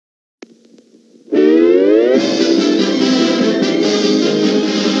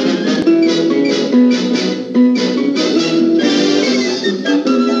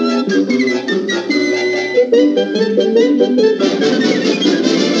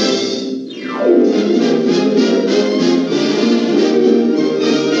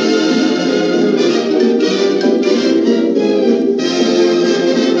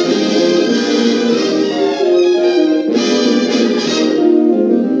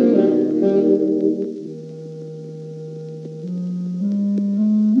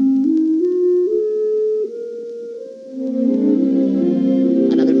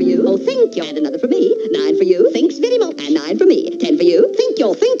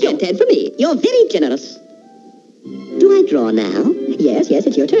Thank you. And 10 for me. You're very generous. Do I draw now? Yes,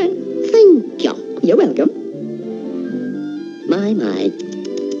 it's your turn. Thank you. You're welcome. My.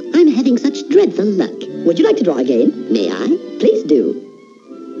 I'm having such dreadful luck. Would you like to draw again? May I? Please do.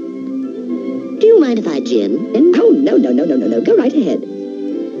 Do you mind if I gin? Oh, no. Go right ahead.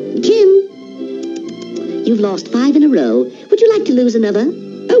 Gin. You've lost 5 in a row. Would you like to lose another?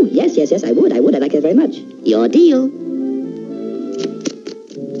 Oh, yes, I would. I'd like that very much. Your deal.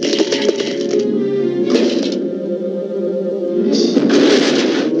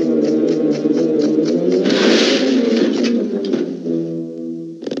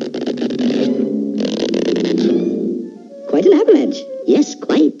 Quite an avalanche. Yes,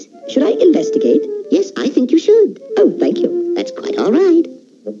 quite. Should I investigate? Yes, I think you should. Oh, thank you. That's quite all right.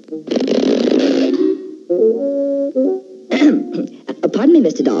 Pardon me,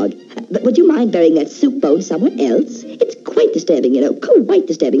 Mr. Dog, but would you mind burying that soup bone somewhere else? It's quite disturbing, you know. Quite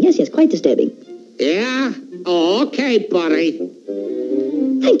disturbing. Yes, quite disturbing. Yeah? Oh, okay, buddy.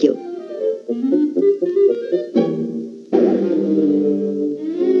 Thank you.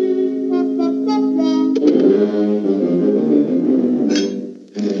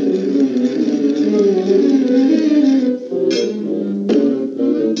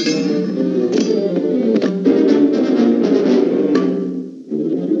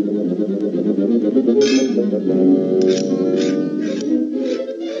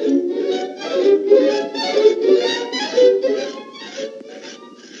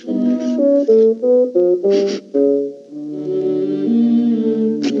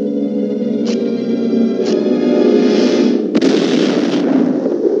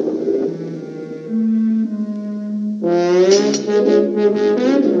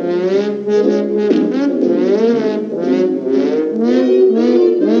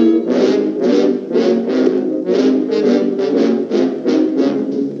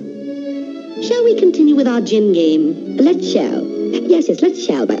 Shall we continue with our gin game? Let's shall. Yes, let's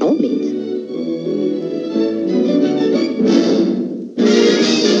shall by all means.